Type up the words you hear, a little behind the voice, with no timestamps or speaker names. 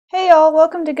Hey y'all,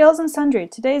 welcome to Gills and Sundry.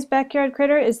 Today's backyard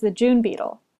critter is the June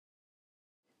beetle.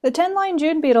 The 10-line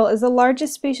June beetle is the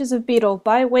largest species of beetle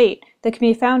by weight that can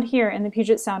be found here in the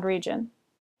Puget Sound region.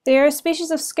 They are a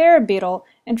species of scarab beetle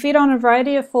and feed on a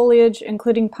variety of foliage,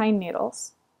 including pine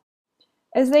needles.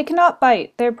 As they cannot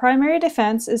bite, their primary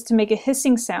defense is to make a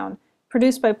hissing sound,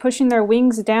 produced by pushing their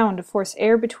wings down to force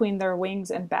air between their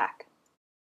wings and back.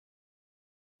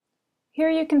 Here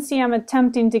you can see I'm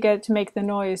attempting to get it to make the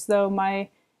noise, though my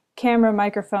camera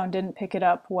microphone didn't pick it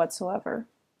up whatsoever.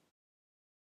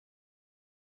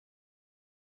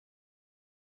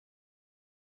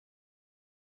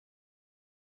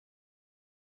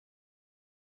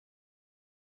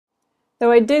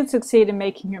 Though I did succeed in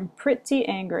making him pretty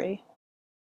angry.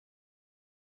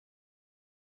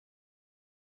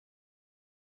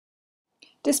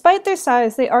 Despite their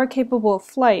size, they are capable of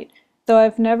flight, though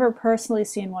I've never personally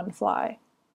seen one fly.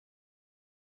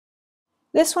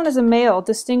 This one is a male,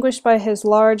 distinguished by his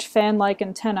large fan-like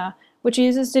antenna, which he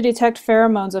uses to detect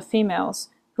pheromones of females,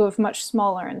 who have much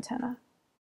smaller antennae.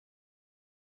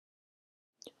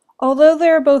 Although they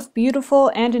are both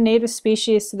beautiful and a native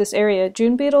species to this area,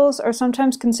 June beetles are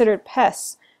sometimes considered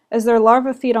pests, as their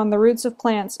larvae feed on the roots of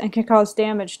plants and can cause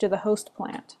damage to the host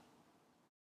plant.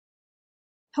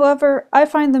 However, I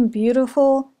find them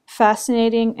beautiful,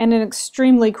 fascinating, and an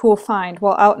extremely cool find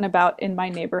while out and about in my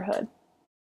neighborhood.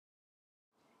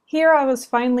 Here I was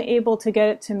finally able to get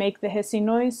it to make the hissing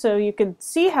noise so you could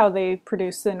see how they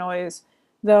produce the noise,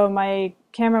 though my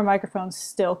camera microphone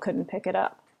still couldn't pick it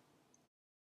up.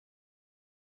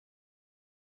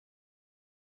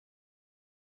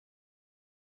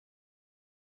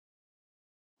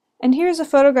 And here's a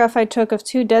photograph I took of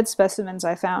two dead specimens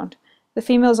I found, the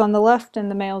females on the left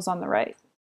and the males on the right.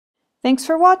 Thanks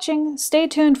for watching! Stay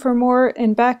tuned for more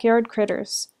in backyard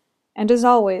critters. And as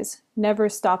always, never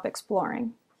stop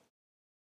exploring.